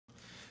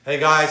Hey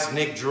guys,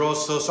 Nick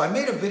Drossos. So I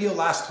made a video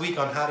last week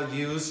on how to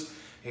use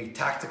a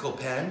tactical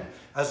pen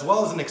as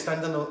well as an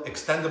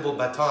extendable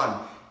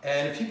baton.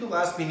 And people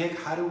ask me, Nick,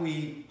 how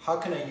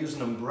can I use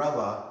an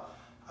umbrella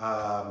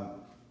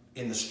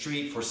in the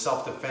street for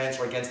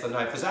self-defense or against the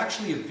knife? There's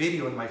actually a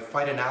video in my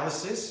fight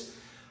analysis.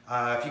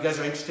 If you guys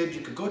are interested,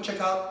 you could go check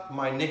out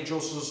my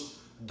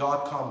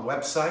nickdrossos.com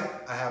website.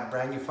 I have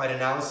brand new fight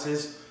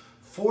analysis,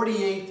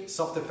 48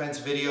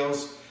 self-defense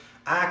videos,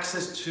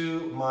 access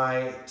to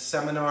my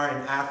seminar in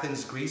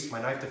Athens, Greece,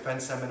 my knife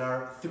defense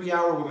seminar,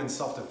 3-hour women's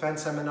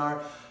self-defense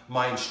seminar,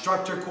 my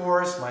instructor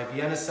course, my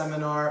Vienna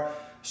seminar.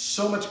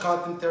 So much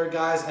content there,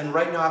 guys. And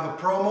right now I have a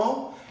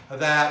promo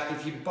that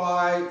if you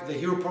buy the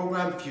Hero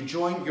program, if you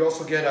join, you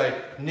also get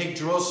a Nick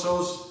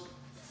Drossos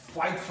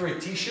Fight for a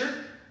t-shirt,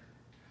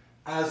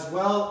 as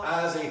well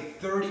as a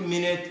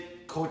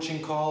 30-minute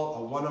coaching call,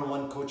 a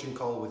one-on-one coaching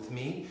call with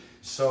me.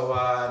 So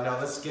now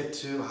let's get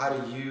to how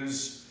to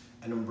use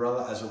an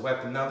umbrella as a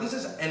weapon. Now this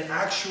is an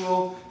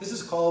actual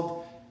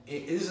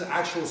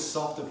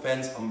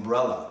self-defense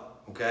umbrella,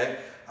 okay?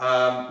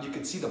 You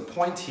can see the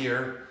point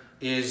here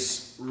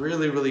is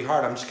really, really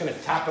hard. I'm just gonna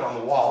tap it on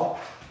the wall.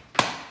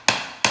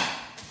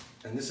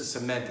 And this is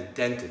cemented,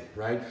 dented,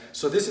 right?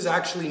 So this is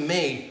actually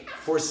made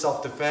for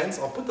self-defense.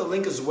 I'll put the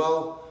link as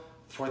well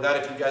for that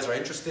if you guys are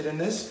interested in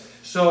this.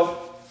 So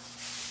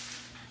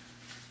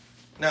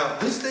now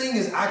this thing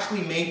is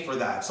actually made for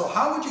that. So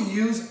how would you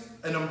use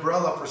an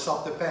umbrella for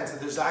self-defense?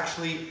 There's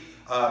actually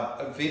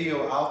a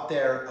video out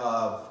there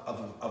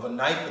of a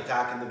knife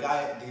attack, and the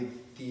guy,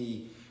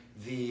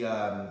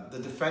 the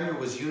defender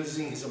was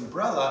using his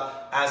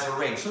umbrella as a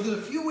range. So there's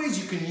a few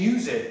ways you can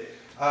use it.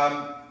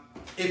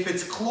 If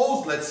it's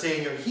closed, let's say,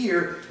 and you're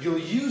here, you'll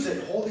use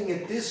it holding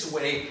it this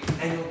way,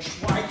 and you'll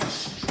try to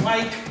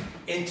strike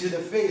into the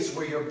face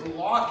where you're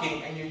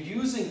blocking, and you're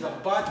using the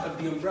butt of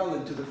the umbrella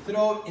into the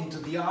throat, into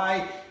the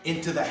eye,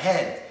 into the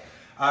head.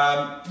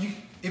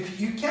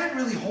 If you can't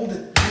really hold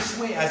it this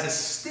way as a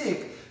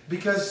stick,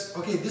 because,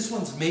 okay, this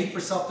one's made for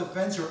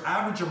self-defense, your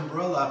average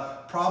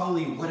umbrella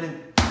probably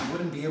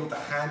wouldn't be able to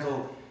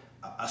handle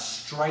a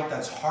strike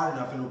that's hard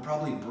enough, and it would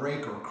probably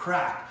break or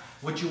crack.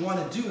 What you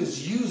want to do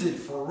is use it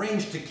for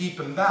range to keep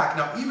him back.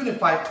 Now, even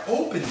if I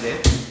opened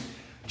it,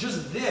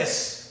 just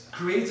this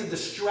creates a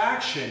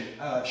distraction,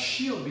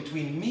 shield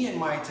between me and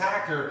my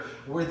attacker,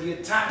 where the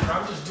attacker,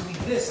 I'm just doing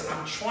this and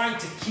I'm trying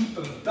to keep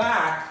him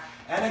back.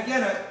 And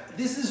again,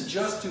 this is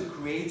just to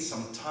create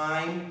some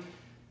time,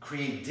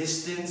 create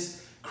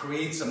distance,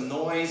 create some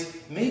noise,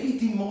 maybe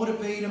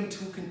demotivate him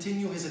to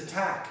continue his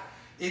attack.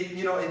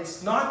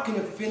 It's not going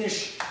to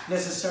finish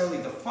necessarily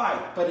the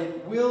fight, but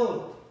it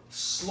will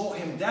slow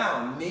him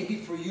down. Maybe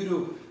for you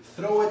to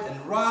throw it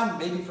and run,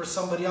 maybe for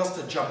somebody else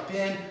to jump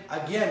in.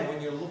 Again,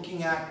 when you're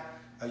looking at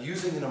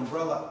using an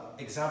umbrella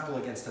example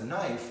against a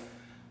knife,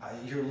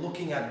 you're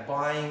looking at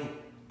buying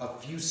a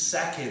few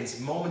seconds,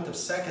 moment of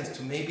seconds,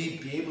 to maybe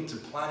be able to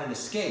plan an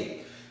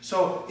escape.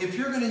 So if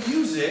you're going to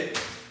use it,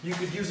 you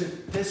could use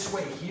it this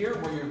way here,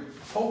 where you're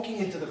poking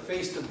into the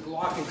face to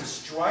block and to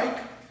strike.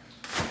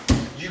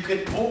 You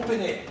can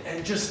open it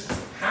and just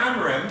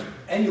hammer him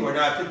anywhere.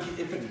 Now,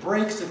 if it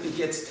breaks, if it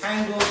gets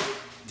tangled,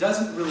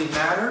 doesn't really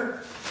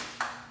matter,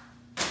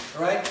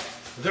 all right?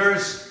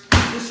 There's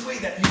this way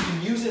that you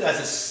can use it as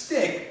a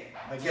stick.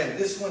 Again,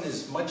 this one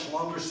is much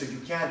longer, so you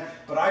can,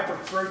 but I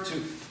prefer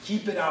to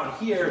keep it out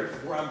here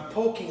where I'm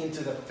poking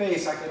into the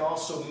face. I could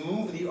also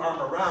move the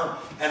arm around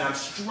and I'm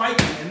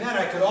striking, and then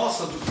I could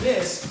also do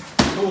this,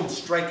 boom,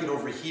 strike it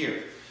over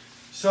here.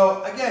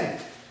 So again,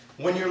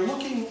 when you're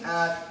looking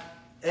at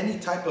any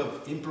type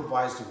of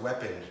improvised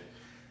weapon,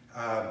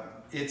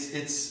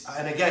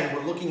 and again,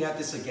 we're looking at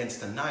this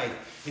against a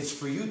knife, it's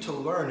for you to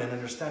learn and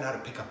understand how to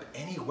pick up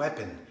any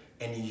weapon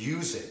and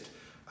use it.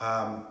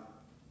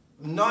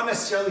 Not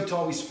necessarily to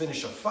always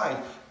finish a fight,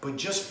 but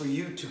just for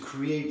you to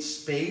create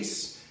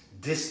space,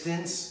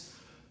 distance,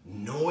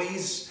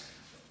 noise,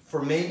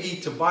 for maybe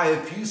to buy a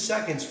few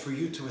seconds for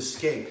you to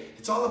escape.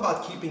 It's all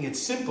about keeping it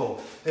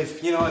simple.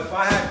 If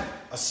I had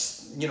a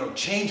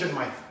change in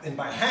my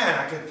hand,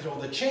 I could throw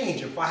the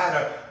change. If I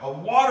had a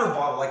water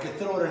bottle, I could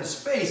throw it in his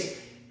face.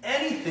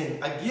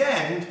 Anything,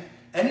 again,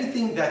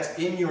 anything that's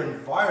in your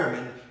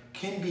environment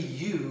can be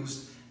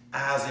used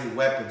as a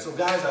weapon. So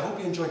guys, I hope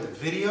you enjoyed the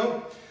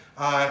video.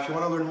 If you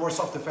want to learn more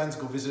self-defense,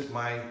 go visit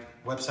my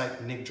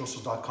website,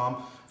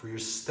 nickdrossos.com, for your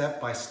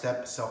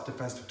step-by-step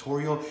self-defense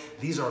tutorial.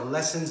 These are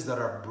lessons that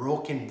are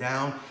broken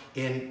down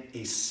in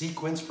a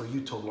sequence for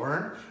you to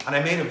learn. And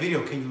I made a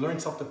video, can you learn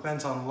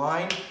self-defense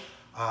online?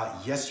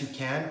 Yes, you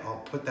can. I'll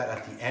put that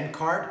at the end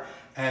card.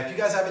 And if you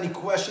guys have any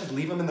questions,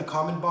 leave them in the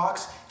comment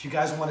box. If you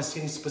guys want to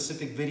see any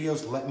specific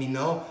videos, let me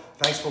know.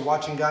 Thanks for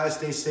watching, guys.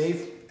 Stay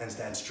safe and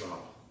stand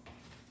strong.